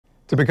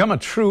To become a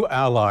true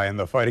ally in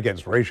the fight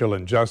against racial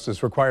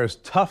injustice requires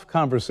tough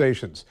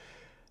conversations,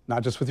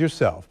 not just with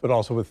yourself, but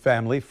also with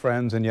family,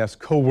 friends, and yes,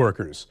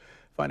 coworkers.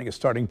 Finding a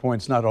starting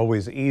point is not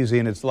always easy,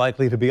 and it's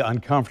likely to be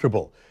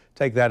uncomfortable.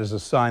 Take that as a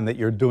sign that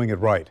you're doing it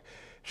right.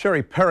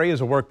 Sherry Perry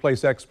is a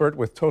workplace expert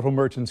with Total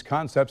Merchants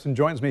Concepts and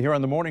joins me here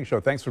on The Morning Show.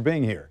 Thanks for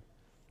being here.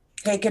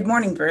 Hey, good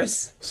morning,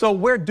 Bruce. So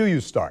where do you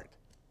start?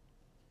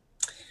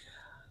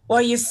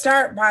 Well, you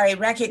start by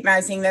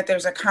recognizing that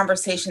there's a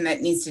conversation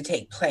that needs to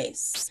take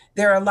place.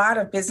 There are a lot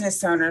of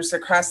business owners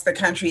across the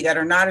country that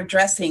are not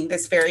addressing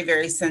this very,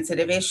 very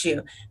sensitive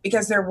issue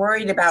because they're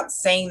worried about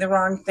saying the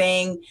wrong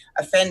thing,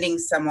 offending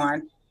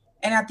someone.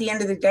 And at the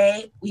end of the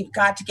day, we've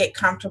got to get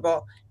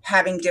comfortable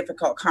having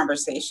difficult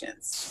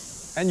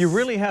conversations. And you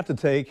really have to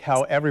take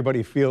how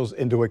everybody feels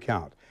into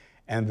account,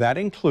 and that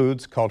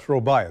includes cultural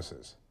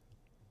biases.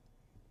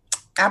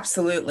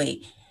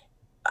 Absolutely.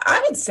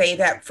 I would say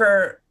that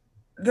for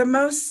the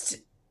most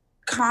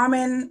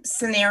common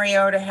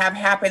scenario to have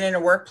happen in a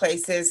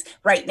workplace is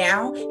right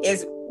now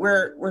is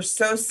we're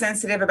so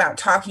sensitive about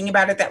talking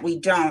about it that we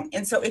don't.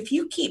 And so if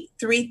you keep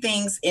three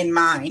things in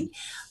mind,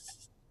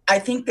 I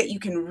think that you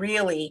can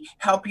really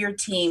help your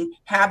team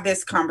have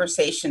this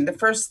conversation. The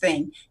first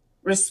thing,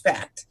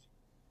 respect.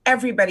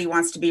 Everybody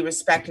wants to be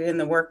respected in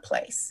the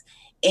workplace.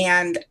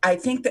 And I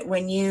think that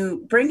when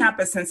you bring up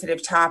a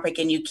sensitive topic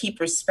and you keep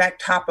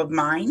respect top of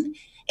mind,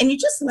 and you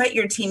just let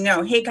your team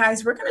know, hey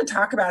guys, we're going to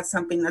talk about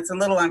something that's a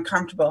little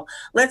uncomfortable.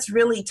 Let's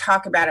really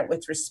talk about it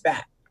with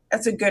respect.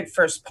 That's a good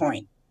first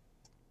point.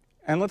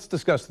 And let's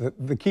discuss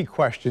the key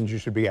questions you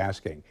should be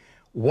asking.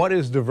 What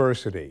is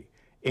diversity,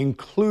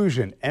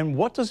 inclusion, and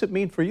what does it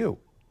mean for you?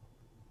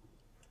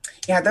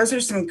 Yeah, those are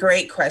some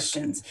great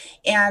questions.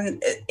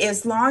 And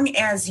as long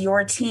as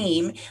your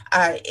team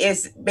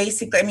is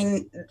basically, I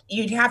mean,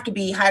 you'd have to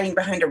be hiding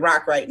behind a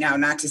rock right now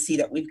not to see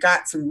that we've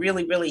got some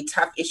really, really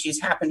tough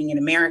issues happening in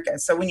America.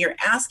 So when you're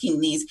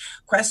asking these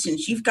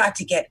questions, you've got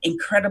to get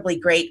incredibly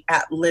great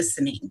at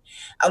listening.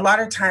 A lot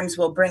of times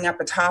we'll bring up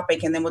a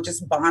topic and then we'll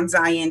just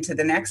bonsai into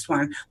the next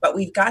one. But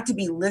we've got to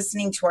be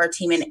listening to our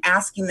team and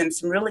asking them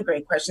some really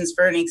great questions.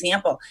 For an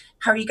example,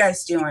 how are you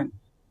guys doing?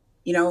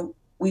 You know,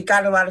 we've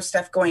got a lot of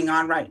stuff going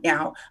on right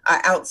now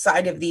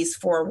outside of these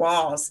four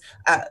walls.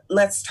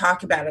 Let's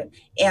talk about it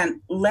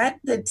and let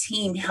the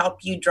team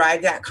help you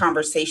drive that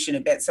conversation a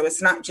bit so it's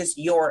not just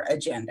your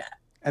agenda.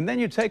 And then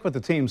you take what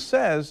the team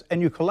says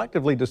and you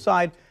collectively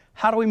decide,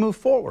 how do we move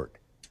forward?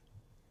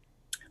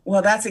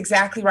 Well, that's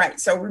exactly right.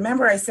 So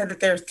remember I said that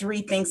there are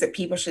three things that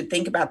people should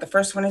think about. The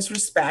first one is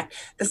respect.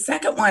 The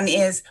second one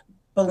is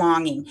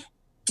belonging.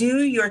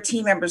 Do your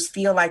team members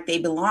feel like they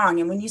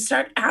belong? And when you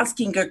start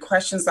asking good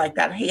questions like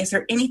that, hey, is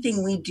there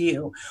anything we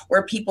do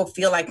where people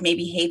feel like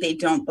maybe, hey, they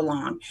don't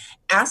belong?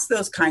 Ask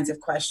those kinds of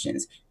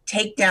questions,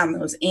 take down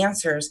those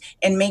answers,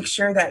 and make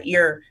sure that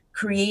you're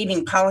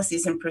creating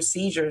policies and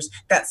procedures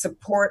that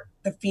support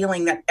the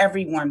feeling that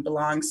everyone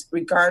belongs,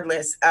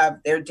 regardless of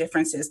their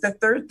differences. The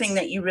third thing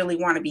that you really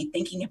want to be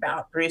thinking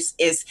about, Bruce,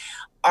 is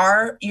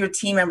are your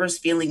team members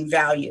feeling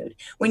valued?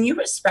 When you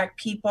respect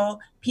people,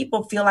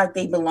 people feel like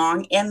they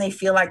belong and they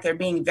feel like they're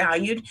being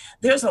valued,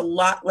 there's a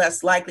lot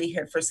less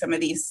likelihood for some of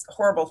these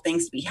horrible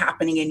things to be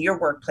happening in your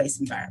workplace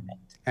environment.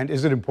 And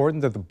is it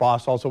important that the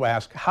boss also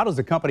ask, how does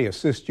the company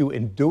assist you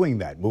in doing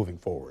that moving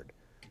forward?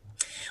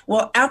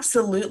 Well,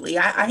 absolutely.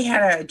 I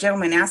had a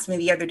gentleman ask me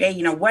the other day,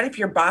 you know, what if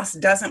your boss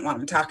doesn't want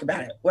to talk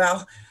about it?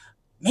 Well,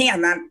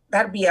 man,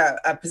 that'd be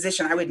a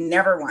position I would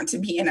never want to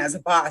be in as a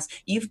boss.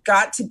 You've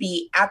got to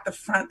be at the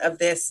front of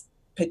this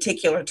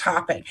particular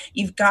topic.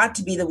 You've got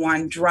to be the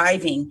one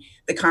driving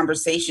the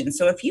conversation.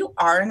 So if you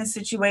are in a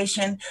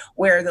situation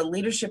where the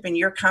leadership in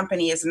your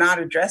company is not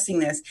addressing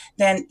this,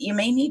 then you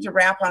may need to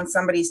rap on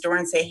somebody's door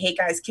and say, hey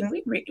guys, can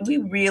we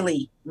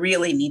really,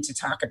 really need to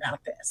talk about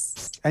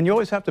this? And you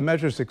always have to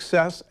measure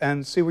success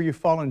and see where you've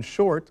fallen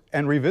short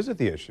and revisit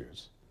the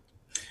issues.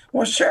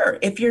 Well, sure.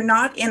 If you're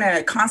not in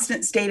a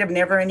constant state of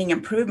never-ending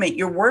improvement,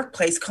 your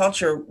workplace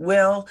culture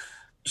will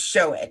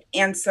show it.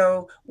 And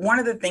so one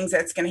of the things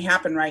that's going to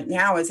happen right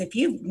now is if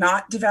you've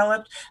not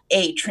developed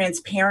a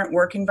transparent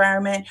work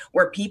environment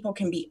where people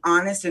can be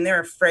honest and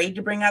they're afraid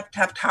to bring up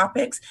tough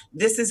topics,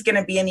 this is going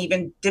to be an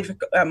even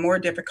more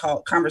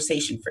difficult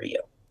conversation for you.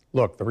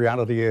 Look, the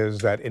reality is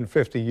that in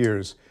 50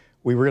 years,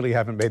 we really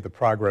haven't made the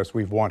progress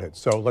we've wanted.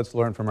 So let's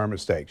learn from our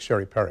mistakes.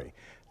 Sherry Perry,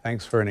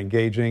 thanks for an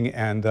engaging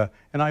and an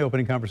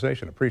eye-opening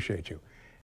conversation. Appreciate you.